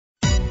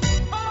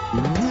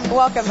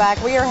Welcome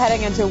back. We are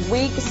heading into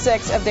week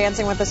 6 of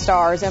Dancing with the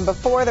Stars, and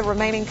before the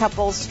remaining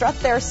couples strut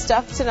their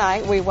stuff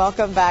tonight, we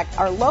welcome back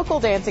our local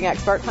dancing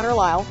expert, Hunter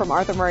Lisle from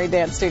Arthur Murray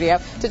Dance Studio,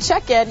 to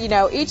check in. You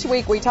know, each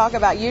week we talk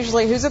about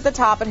usually who's at the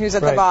top and who's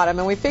at the bottom,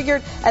 and we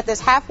figured at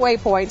this halfway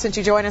point, since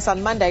you join us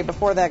on Monday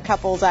before the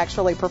couples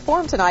actually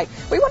perform tonight,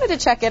 we wanted to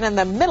check in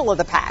the middle of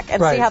the pack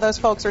and see how those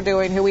folks are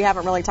doing who we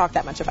haven't really talked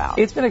that much about.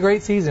 It's been a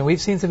great season.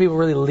 We've seen some people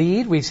really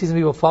lead, we've seen some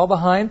people fall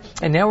behind,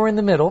 and now we're in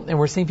the middle, and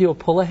we're seeing people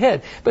pull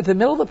ahead. But the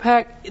middle of the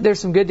pack, there's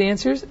some good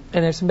dancers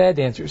and there's some bad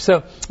dancers.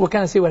 So we'll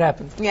kind of see what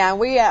happens. Yeah,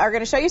 we are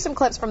going to show you some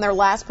clips from their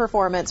last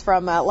performance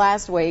from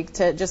last week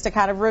to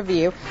kind of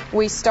review.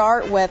 We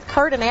start with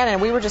Kurt and Anna,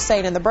 and we were just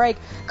saying in the break,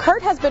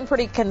 Kurt has been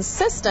pretty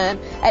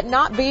consistent at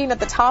not being at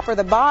the top or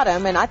the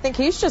bottom, and I think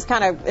he's just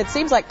kind of, it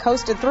seems like,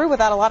 coasted through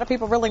without a lot of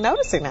people really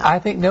noticing that. I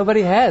think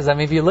nobody has. I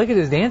mean, if you look at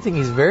his dancing,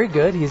 he's very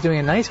good. He's doing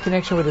a nice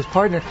connection with his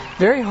partner.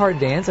 Very hard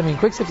dance. I mean,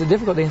 quickstep's a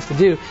difficult dance to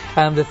do.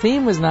 The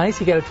theme was nice.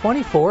 He got a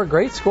 24,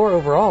 great score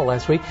overall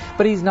last week,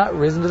 but he's not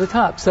risen to the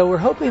top. So we're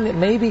hoping that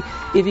maybe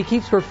if he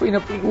keeps working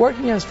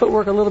on his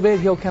footwork a little bit,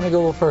 he'll kind of go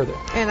a little further.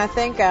 And I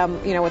think,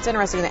 what's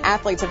interesting, the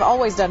athletes have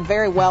always done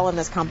very well in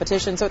this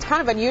competition, so it's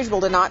kind of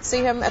unusual to not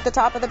see him at the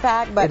top of the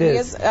pack, but he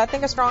is, I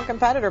think, a strong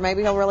competitor.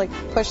 Maybe he'll really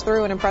push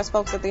through and impress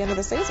folks at the end of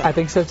the season. I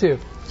think so, too.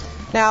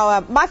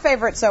 Now, my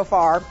favorite so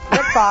far,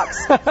 Rick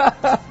Fox,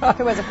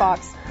 who is a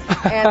fox,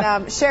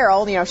 and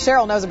Cheryl.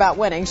 Cheryl knows about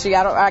winning.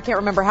 I can't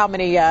remember how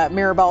many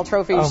mirror ball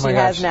trophies she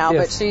has now,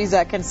 but she's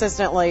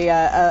consistently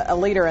a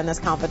leader in this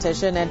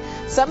competition. And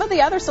some of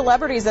the other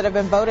celebrities that have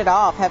been voted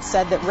off have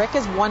said that Rick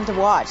is one to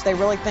watch. They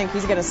really think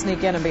he's going to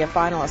sneak in and be a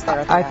finalist there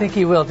at the end. I think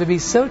he will. To be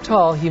so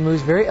tall, he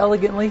moves very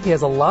elegantly. He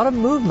has a lot of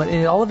movement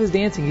in all of his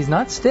dancing. He's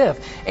not stiff,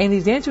 and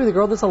he's dancing with a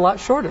girl that's a lot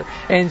shorter.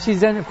 And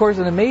she's done, of course,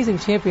 an amazing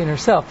champion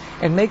herself,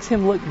 and makes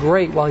him look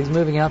great while he's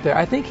moving out there.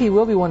 I think he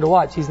will be one to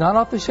watch. He's not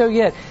off the show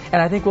yet,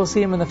 and I think we'll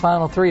see him in the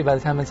final 3 by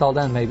the time it's all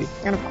done, maybe.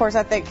 And of course,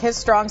 I think his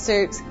strong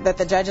suit that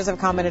the judges have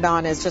commented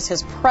on is just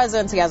his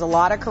presence. He has a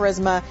lot of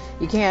charisma.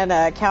 You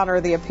can't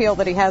counter the appeal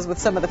that he has with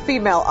some of the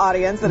female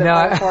audience that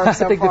have voted for him so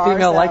far. I think the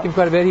female like him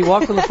quite a bit. He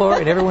walks on the floor,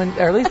 and everyone,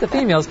 or at least the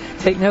females,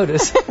 take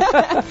notice.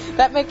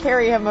 That may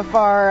carry him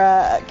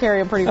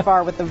pretty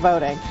far with the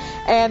voting.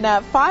 And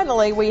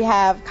finally, we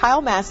have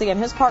Kyle Massey and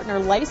his partner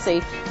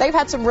Lacey. They've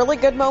had some really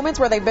good moments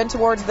where they've been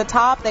towards the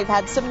top. They've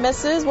had some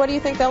misses. What do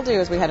you think they'll do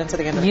as we head into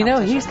the end of the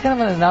competition? He's kind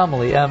of an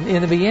anomaly.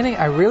 In the beginning,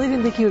 I really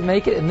didn't think he would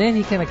make it, and then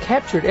he kind of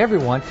captured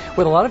everyone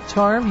with a lot of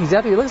charm. He's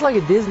out there. He looks like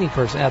a Disney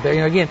person out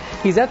there. Again,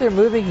 he's out there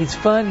moving. He's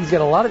fun. He's got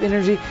a lot of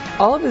energy.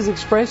 All of his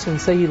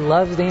expressions say he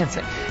loves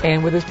dancing.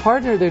 And with his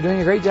partner, they're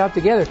doing a great job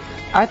together.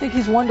 I think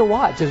he's one to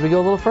watch as we go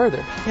a little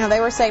further. They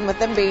were saying with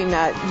them being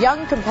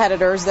young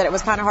competitors that it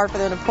was kind of hard for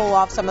them to pull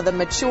off some of the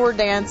mature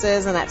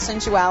dances and that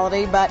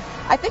sensuality, but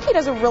I think he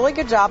does a really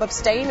good job of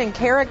staying in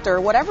character,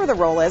 whatever the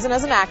role is, and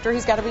as an actor,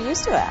 he's got to be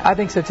used to that. I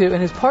think so, too.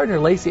 And his partner,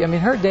 Lacey,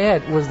 her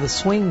dad was the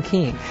swing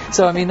king.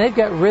 So, they've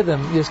got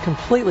rhythm just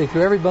completely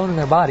through every bone in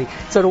their body.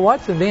 So to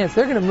watch them dance,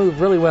 they're going to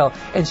move really well.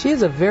 And she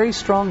is a very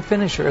strong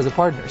finisher as a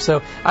partner.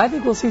 So I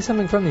think we'll see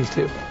something from these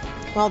two.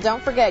 Well,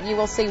 don't forget, you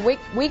will see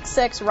week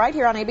 6 right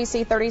here on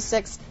ABC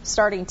 36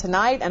 starting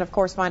tonight, and of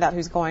course find out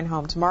who's going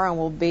home tomorrow, and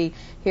we'll be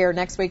here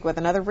next week with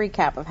another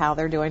recap of how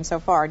they're doing so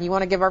far. And you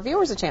want to give our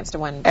viewers a chance to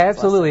win.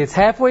 Absolutely. It's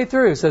halfway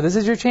through, so this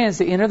is your chance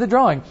to enter the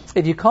drawing.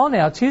 If you call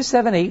now,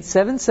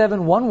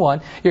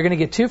 278-7711, you're going to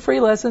get 2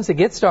 free lessons to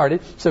get started.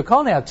 So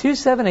call now,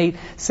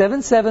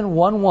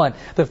 278-7711.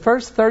 The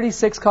first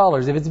 36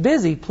 callers. If it's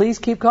busy, please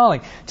keep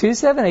calling.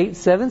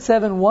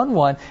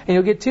 278-7711, and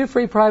you'll get 2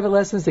 free private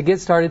lessons to get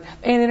started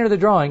and enter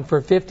the drawing for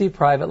 50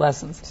 private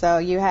lessons. So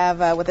you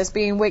have, with this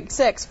being week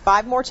 6,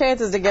 5 more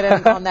chances to get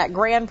in on that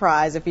grand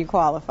prize if you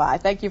qualify.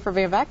 Thank you for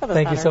being back with us,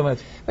 Thank Hunter. you so much.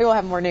 We will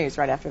have more news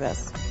right after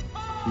this.